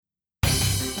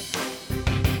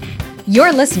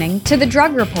You're listening to The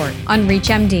Drug Report on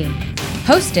ReachMD,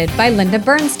 hosted by Linda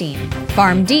Bernstein,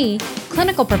 Pharm.D,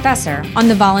 clinical professor on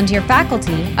the volunteer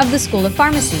faculty of the School of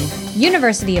Pharmacy,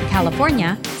 University of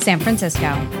California, San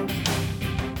Francisco.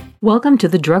 Welcome to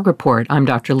The Drug Report. I'm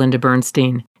Dr. Linda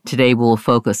Bernstein. Today we'll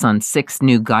focus on 6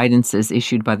 new guidances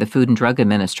issued by the Food and Drug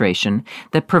Administration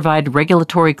that provide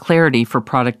regulatory clarity for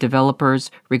product developers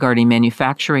regarding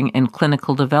manufacturing and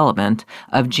clinical development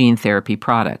of gene therapy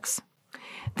products.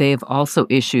 They have also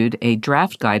issued a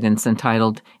draft guidance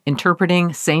entitled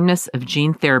Interpreting Sameness of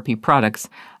Gene Therapy Products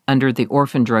under the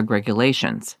Orphan Drug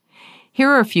Regulations. Here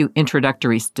are a few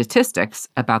introductory statistics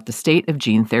about the state of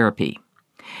gene therapy.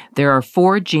 There are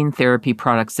 4 gene therapy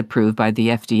products approved by the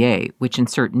FDA, which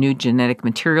insert new genetic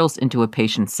materials into a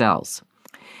patient's cells.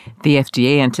 The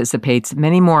FDA anticipates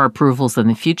many more approvals in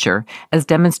the future, as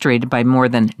demonstrated by more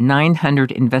than 900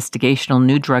 investigational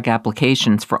new drug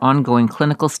applications for ongoing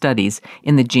clinical studies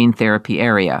in the gene therapy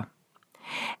area.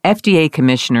 FDA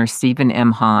Commissioner Stephen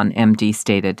M. Hahn, M.D.,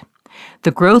 stated,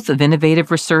 "The growth of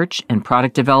innovative research and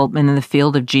product development in the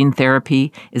field of gene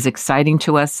therapy is exciting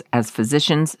to us as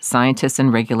physicians, scientists,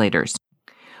 and regulators.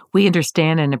 We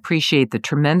understand and appreciate the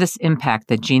tremendous impact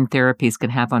that gene therapies can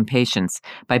have on patients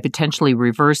by potentially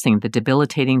reversing the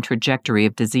debilitating trajectory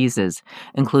of diseases,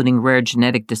 including rare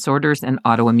genetic disorders and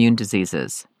autoimmune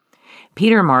diseases."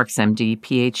 Peter Marks, M.D.,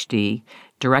 Ph.D.,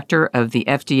 Director of the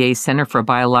FDA Center for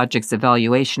Biologics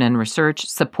Evaluation and Research,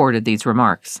 supported these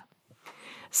remarks.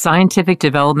 Scientific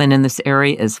development in this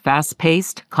area is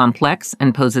fast-paced, complex,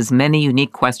 and poses many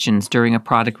unique questions during a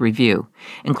product review,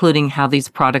 including how these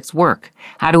products work,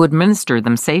 how to administer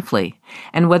them safely,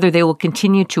 and whether they will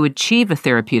continue to achieve a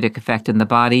therapeutic effect in the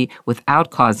body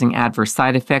without causing adverse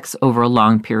side effects over a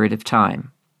long period of time.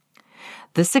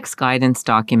 The 6 guidance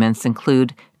documents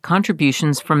include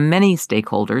contributions from many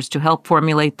stakeholders to help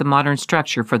formulate the modern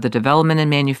structure for the development and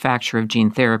manufacture of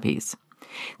gene therapies.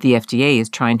 The FDA is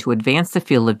trying to advance the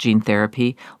field of gene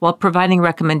therapy while providing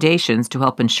recommendations to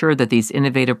help ensure that these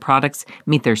innovative products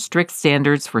meet their strict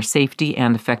standards for safety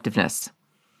and effectiveness.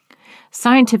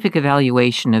 Scientific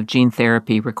evaluation of gene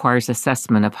therapy requires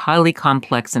assessment of highly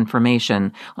complex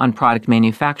information on product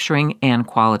manufacturing and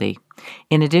quality.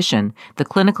 In addition, the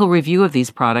clinical review of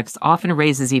these products often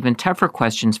raises even tougher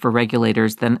questions for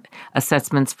regulators than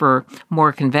assessments for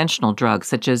more conventional drugs,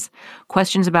 such as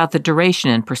questions about the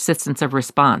duration and persistence of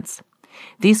response.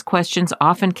 These questions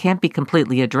often can't be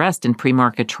completely addressed in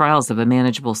pre-market trials of a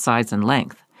manageable size and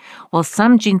length. While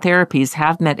some gene therapies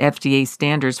have met FDA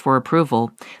standards for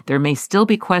approval, there may still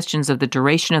be questions of the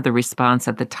duration of the response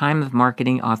at the time of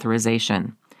marketing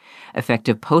authorization.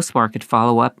 Effective post-market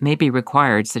follow-up may be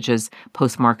required, such as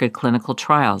post-market clinical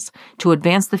trials, to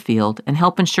advance the field and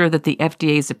help ensure that the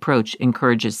FDA's approach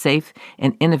encourages safe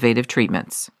and innovative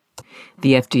treatments.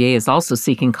 The FDA is also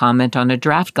seeking comment on a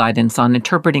draft guidance on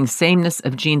interpreting sameness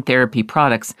of gene therapy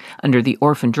products under the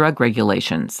Orphan Drug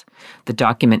Regulations. The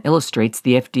document illustrates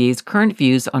the FDA's current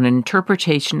views on an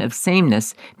interpretation of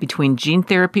sameness between gene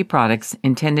therapy products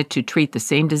intended to treat the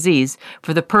same disease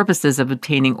for the purposes of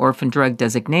obtaining orphan drug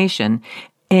designation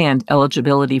and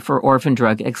eligibility for orphan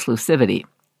drug exclusivity.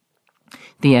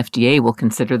 The FDA will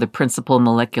consider the principal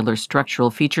molecular structural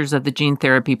features of the gene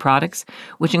therapy products,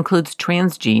 which includes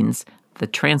transgenes, the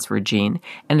transfer gene,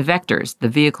 and vectors, the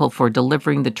vehicle for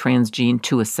delivering the transgene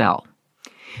to a cell.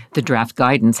 The draft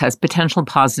guidance has potential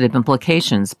positive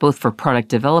implications both for product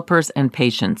developers and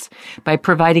patients by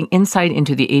providing insight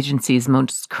into the agency's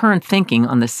most current thinking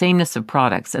on the sameness of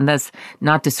products and thus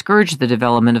not discourage the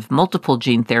development of multiple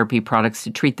gene therapy products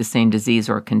to treat the same disease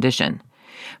or condition.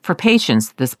 For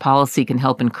patients, this policy can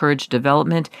help encourage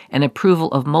development and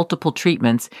approval of multiple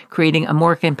treatments, creating a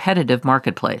more competitive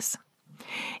marketplace.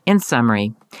 In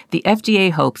summary, the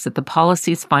FDA hopes that the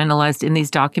policies finalized in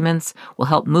these documents will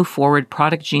help move forward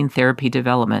product gene therapy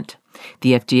development.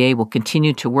 The FDA will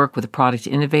continue to work with product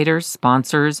innovators,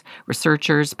 sponsors,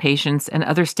 researchers, patients, and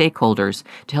other stakeholders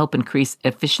to help increase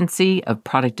efficiency of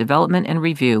product development and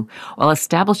review while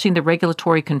establishing the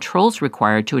regulatory controls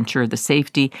required to ensure the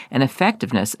safety and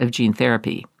effectiveness of gene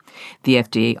therapy. The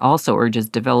FDA also urges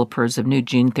developers of new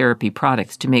gene therapy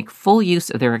products to make full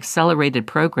use of their accelerated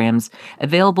programs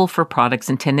available for products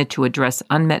intended to address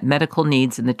unmet medical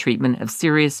needs in the treatment of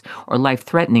serious or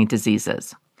life-threatening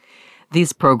diseases.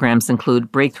 These programs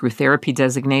include Breakthrough Therapy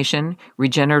Designation,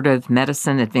 Regenerative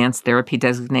Medicine Advanced Therapy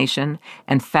Designation,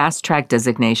 and Fast Track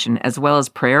Designation, as well as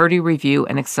Priority Review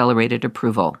and Accelerated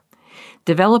Approval.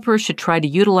 Developers should try to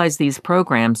utilize these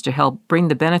programs to help bring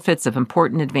the benefits of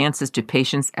important advances to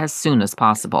patients as soon as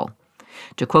possible.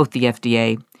 To quote the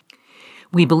FDA,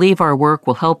 "We believe our work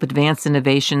will help advance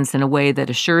innovations in a way that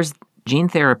assures gene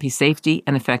therapy safety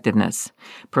and effectiveness,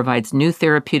 provides new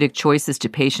therapeutic choices to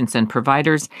patients and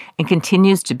providers, and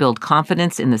continues to build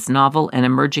confidence in this novel and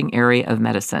emerging area of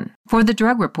medicine. For the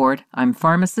Drug Report, I'm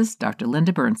pharmacist Dr.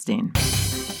 Linda Bernstein.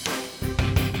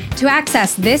 To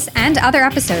access this and other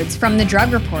episodes from the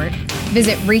Drug Report,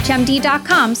 visit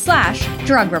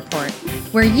reachmd.com/drug report,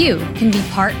 where you can be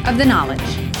part of the knowledge.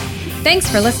 Thanks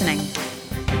for listening.